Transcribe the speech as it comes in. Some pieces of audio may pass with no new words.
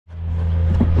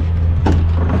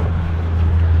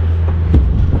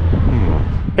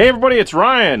Hey everybody, it's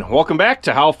Ryan. Welcome back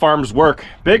to How Farms Work.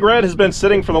 Big Red has been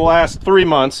sitting for the last 3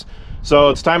 months, so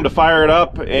it's time to fire it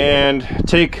up and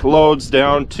take loads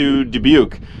down to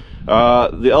Dubuque.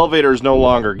 The elevator is no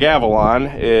longer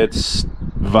Gavilon, it's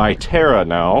Viterra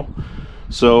now.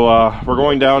 So we're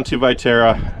going down to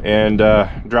Viterra and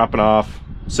dropping off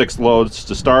 6 loads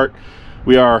to start.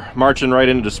 We are marching right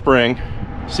into spring.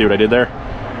 See what I did there?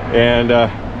 And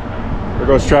there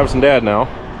goes Travis and Dad now,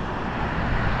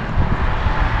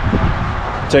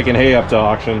 taking hay up to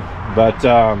auction. But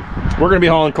we're gonna be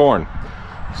hauling corn.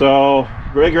 So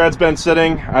Big Red's been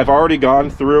sitting. I've already gone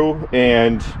through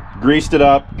and greased it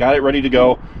up, got it ready to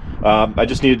go. I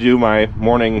just need to do my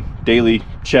morning daily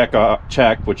check,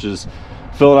 which is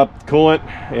filling up the coolant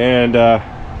and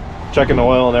checking the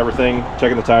oil and everything,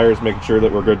 checking the tires, making sure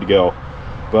that we're good to go.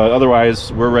 But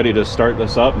otherwise, we're ready to start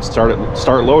this up and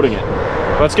start loading it.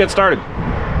 Let's get started.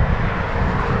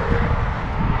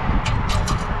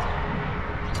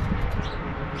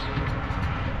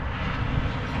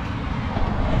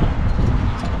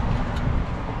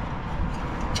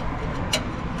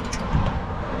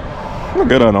 We're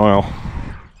good on oil.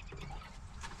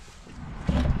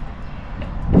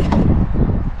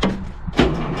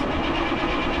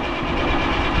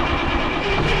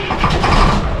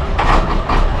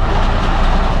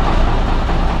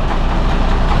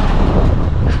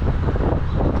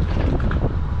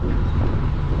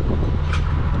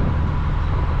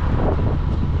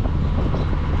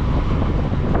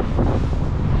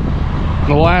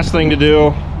 The last thing to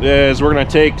do is we're going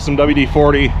to take some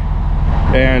WD-40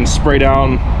 and spray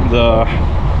down the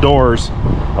doors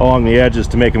along the edges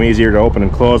to make them easier to open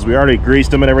and close. We already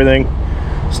greased them and everything.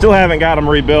 Still haven't got them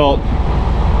rebuilt.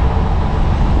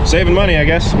 Saving money, I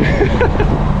guess.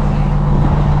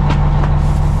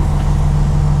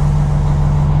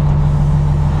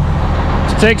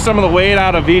 To take some of the weight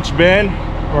out of each bin,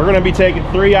 we're going to be taking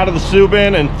 3 out of the Sioux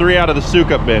bin and 3 out of the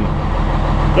Sukup bin,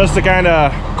 just to kind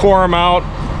of core them out,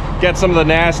 get some of the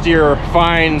nastier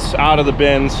fines out of the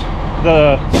bins.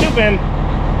 The Sioux bin,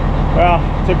 well,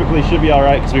 typically should be all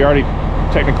right because we already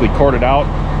technically cored it out,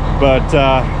 but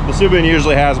the Sioux bin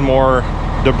usually has more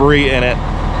debris in it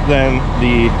than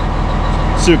the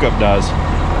Sukup does.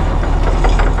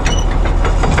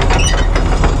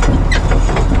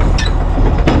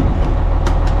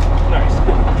 Nice.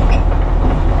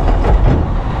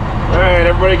 All right,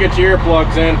 everybody get your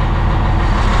earplugs in.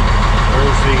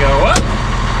 First we go up,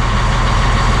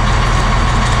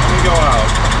 and we go out.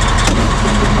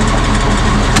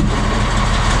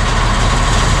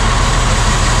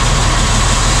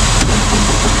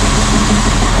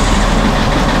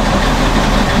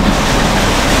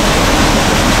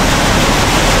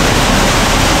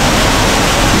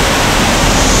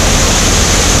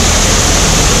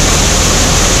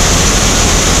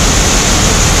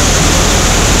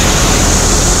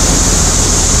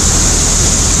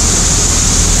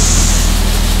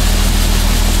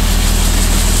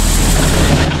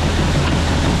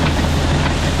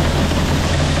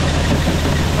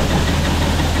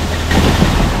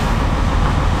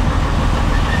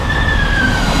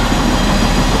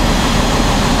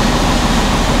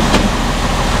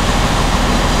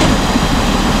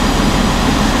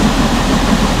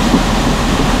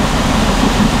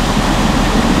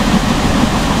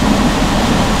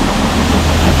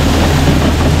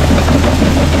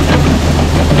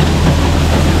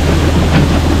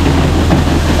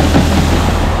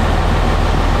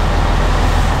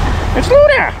 It's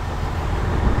Luna!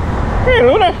 Hey,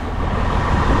 Luna!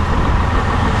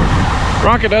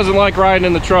 Rocket doesn't like riding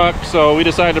in the truck, so we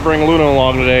decided to bring Luna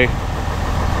along today.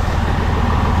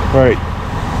 Right.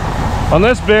 On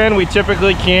this bin, we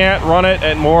typically can't run it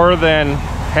at more than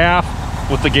half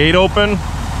with the gate open.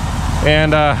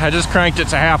 And I just cranked it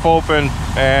to half open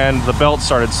and the belt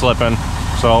started slipping.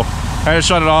 So I just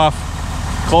shut it off,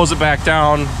 close it back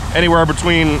down. Anywhere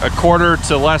between 1/4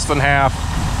 to less than half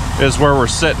is where we're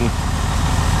sitting.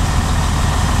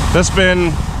 This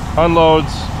bin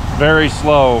unloads very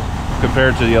slow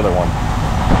compared to the other one.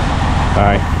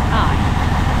 Hi. Hi.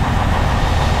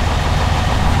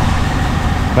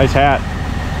 Nice hat.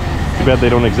 Too bad they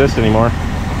don't exist anymore.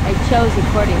 I chose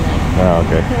accordingly. Oh,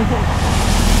 okay.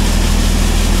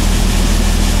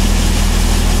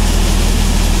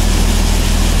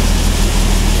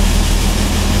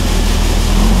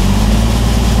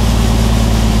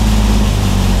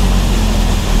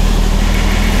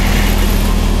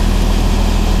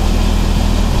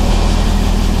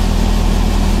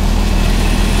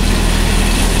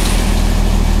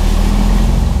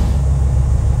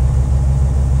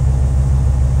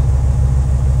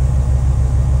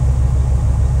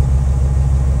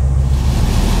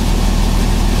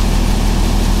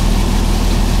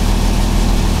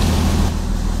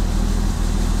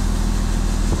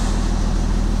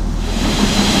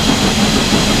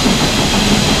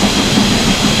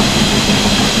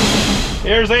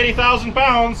 Here's 80,000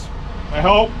 pounds, I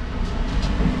hope.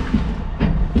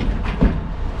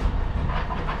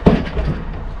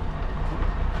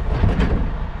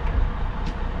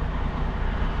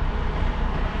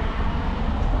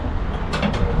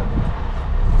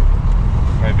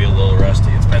 Might be a little rusty.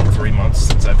 It's been 3 months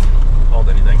since I've hauled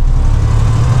anything.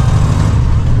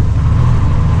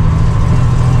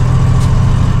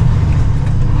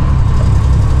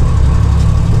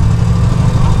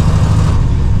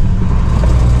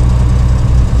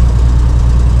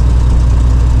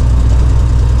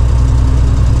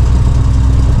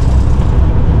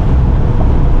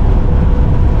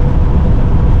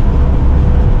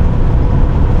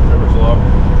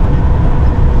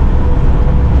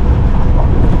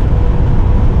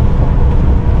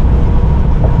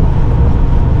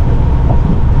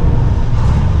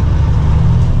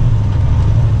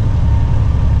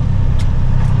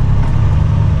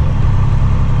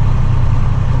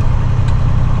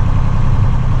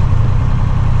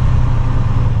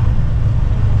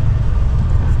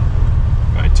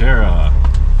 Viterra.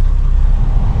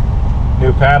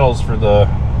 New paddles for the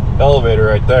elevator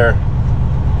right there.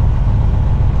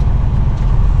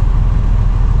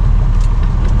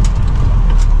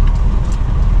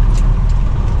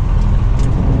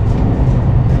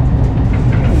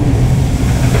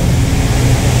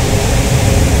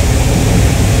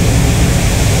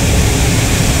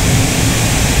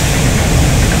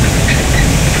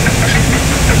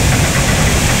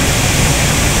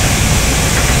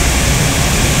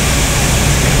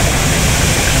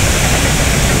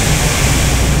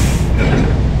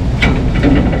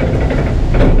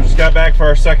 Got back for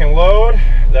our second load.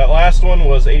 That last one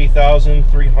was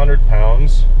 80,300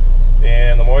 pounds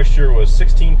and the moisture was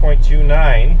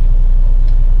 16.29,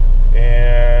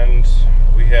 and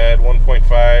we had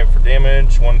 1.5 for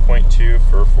damage, 1.2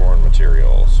 for foreign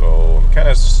material. So I'm kind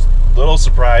of a little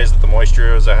surprised that the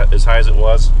moisture was as high as it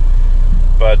was,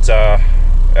 but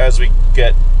as we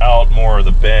get out more of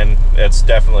the bin, it's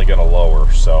definitely going to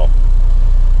lower, so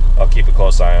I'll keep a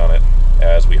close eye on it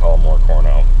as we haul more corn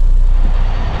out.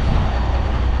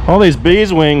 All these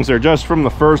bees wings are just from the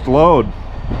first load.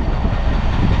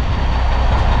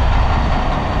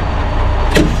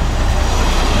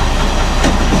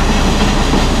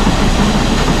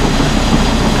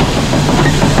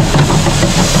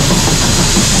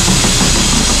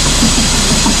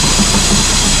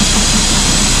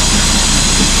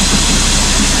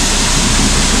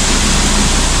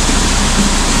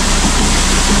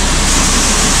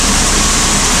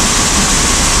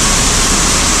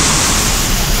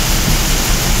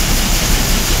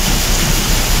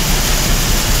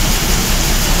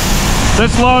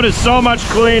 This load is so much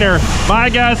cleaner. My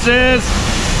guess is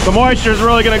the moisture is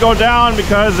really going to go down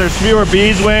because there's fewer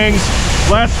bees wings,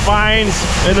 less fines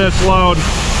in this load.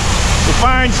 The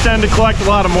fines tend to collect a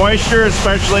lot of moisture,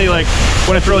 especially like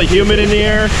when it's really humid in the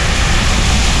air.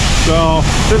 So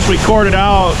since we cored it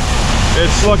out,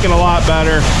 it's looking a lot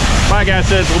better. My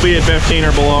guess is we'll be at 15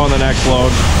 or below on the next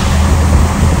load.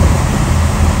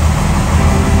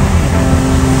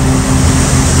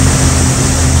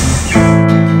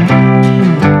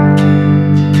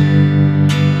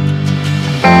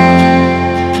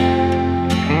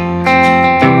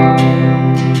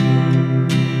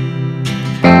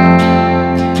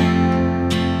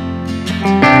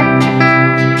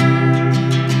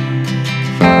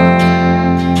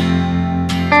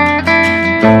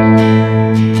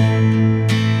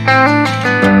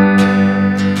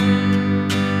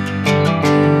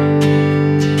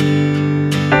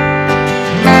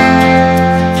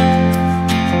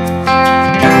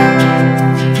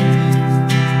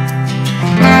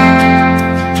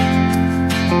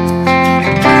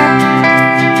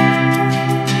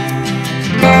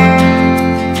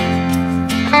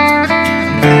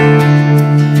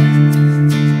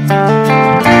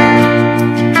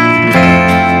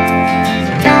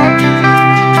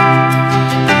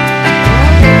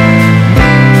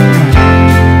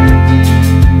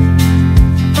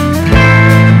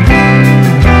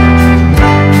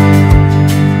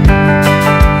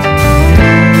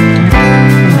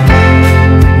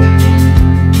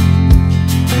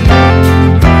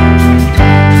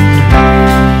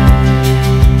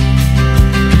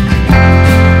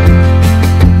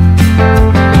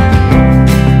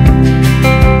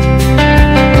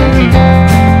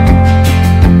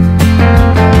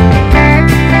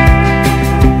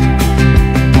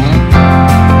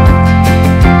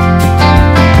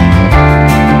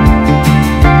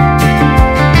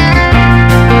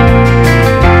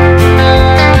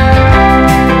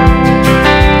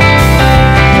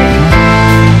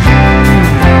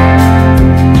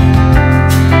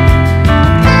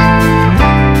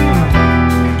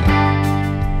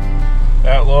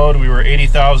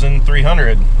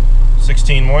 80,300.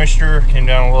 16 moisture, came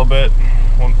down a little bit.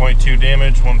 1.2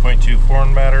 damage, 1.2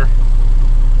 foreign matter.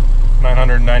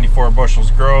 994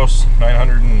 bushels gross,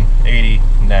 980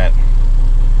 net,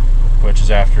 which is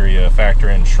after you factor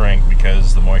in shrink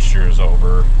because the moisture is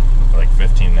over like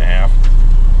 15.5.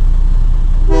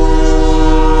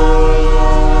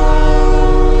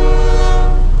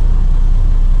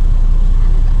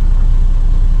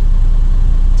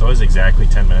 It's always exactly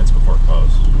 10 minutes before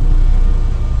close.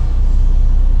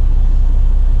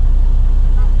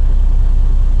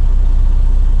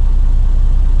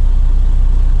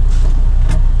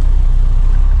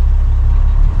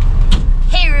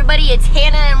 It's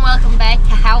Hannah and welcome back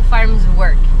to How Farms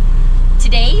Work.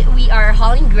 Today we are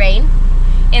hauling grain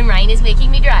and Ryan is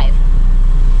making me drive.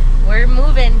 We're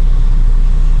moving.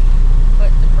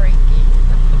 Put the brake in.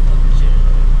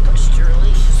 Push to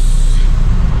release.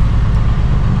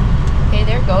 Okay,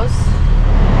 there it goes.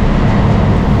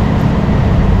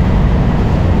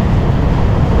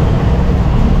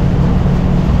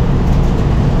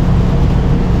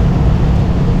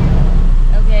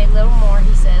 Okay, a little more,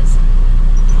 he says.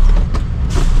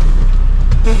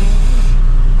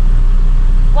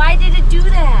 Why did it do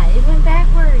that? It went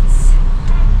backwards.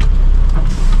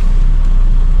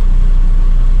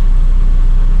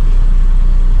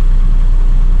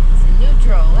 It's a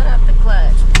neutral. Let out the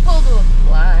clutch. Pull to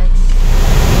apply.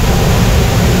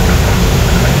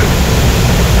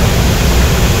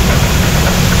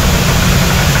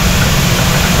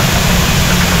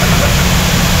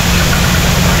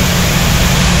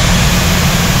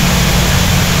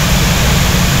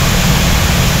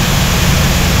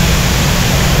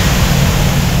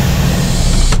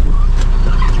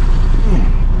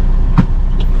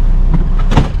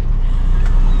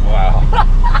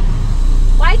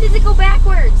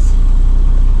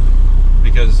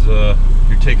 Because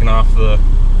you're taking off you're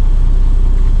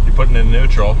putting it in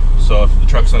neutral, so if the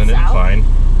truck's on an incline,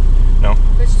 no.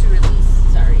 Push to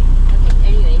release, sorry.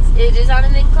 Okay, anyways, it is on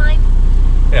an incline?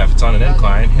 Yeah, if it's on an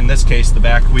incline. In this case, the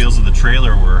back wheels of the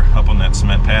trailer were up on that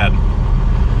cement pad,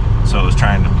 so it was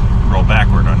trying to roll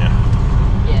backward on you.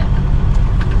 Yeah.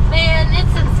 Man,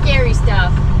 it's some scary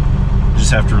stuff. You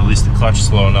just have to release the clutch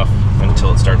slow enough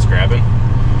until it starts grabbing,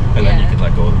 and then you can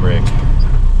let go of the brake.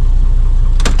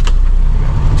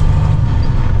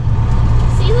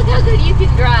 Look how good you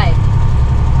can drive.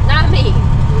 Not me. You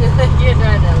can't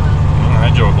drive that well.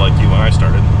 I drove like you when I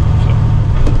started. So.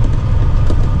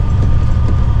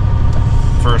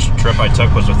 First trip I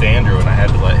took was with Andrew, and I had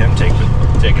to let him take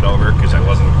it over because I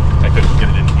couldn't get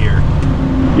it in gear.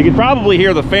 You can probably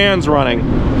hear the fans running.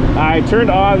 I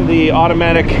turned on the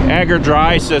automatic agar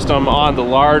dry system on the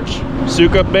large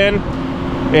Sukup bin,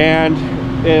 and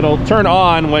it'll turn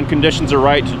on when conditions are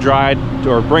right to dry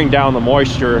or bring down the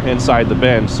moisture inside the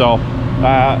bin. So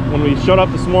when we showed up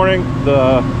this morning,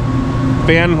 the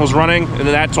fan was running, and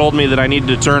that told me that I needed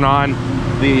to turn on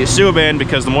the sewer bin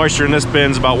because the moisture in this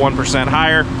bin is about 1%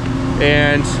 higher,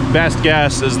 and best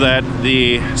guess is that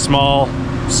the small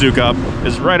Sukup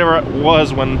is right where it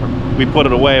was when we put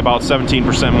it away, about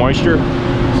 17% moisture.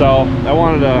 So I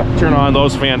wanted to turn on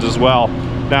those fans as well.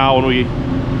 Now when we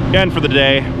end for the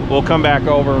day, we'll come back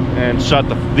over and shut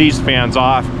these fans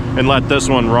off and let this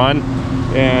one run,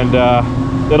 and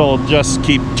it'll just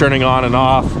keep turning on and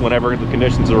off whenever the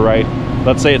conditions are right.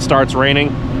 Let's say it starts raining,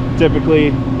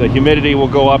 typically the humidity will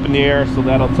go up in the air, so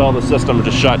that'll tell the system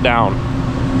to shut down,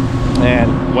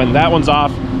 and when that one's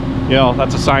off, you know,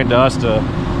 that's a sign to us to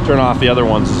turn off the other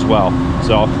ones as well.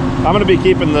 So I'm going to be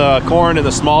keeping the corn in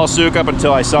the small Sukup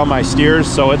until I sell my steers,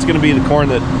 so it's going to be the corn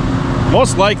that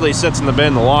most likely sits in the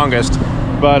bin the longest.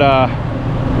 But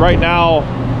right now,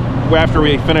 after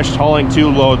we finished hauling 2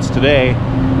 loads today,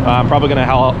 I'm probably going to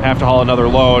have to haul another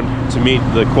load to meet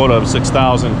the quota of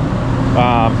 6,000.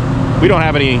 We don't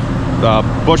have any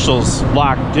bushels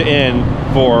locked in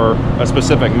for a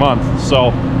specific month,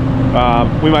 so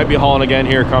we might be hauling again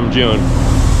here come June.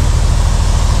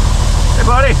 Hey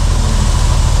buddy!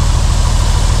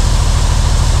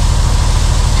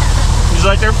 He's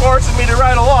like, they're forcing me to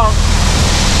ride along.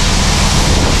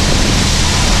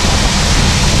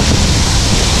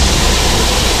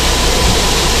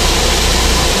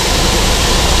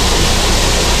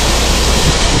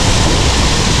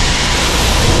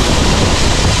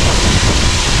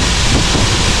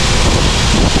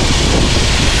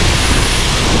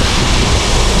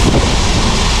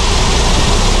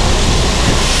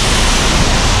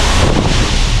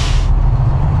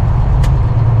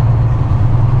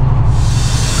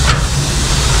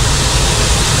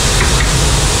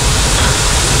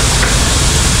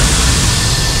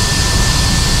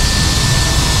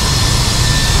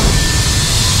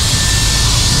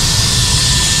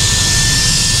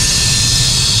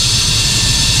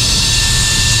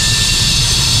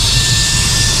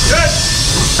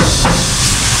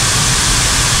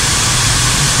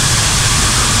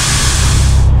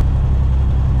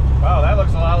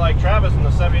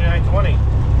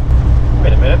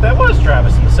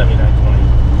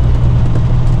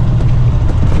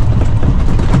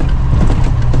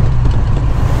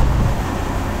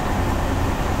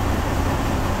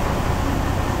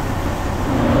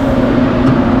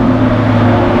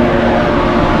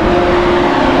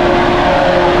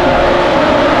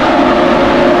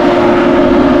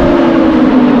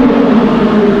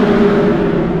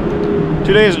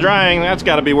 2 days of drying, that's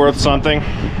got to be worth something.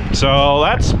 So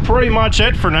that's pretty much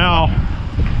it for now.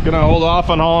 Gonna hold off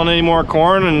on hauling any more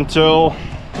corn until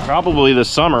probably this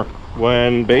summer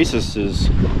when basis is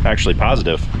actually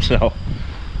positive. So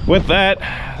with that,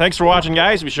 thanks for watching,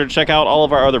 guys. Be sure to check out all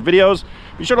of our other videos.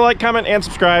 Be sure to like, comment, and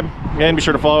subscribe. And be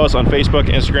sure to follow us on Facebook,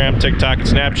 Instagram, TikTok, and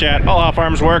Snapchat. All How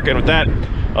Farms Work. And with that,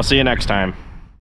 I'll see you next time.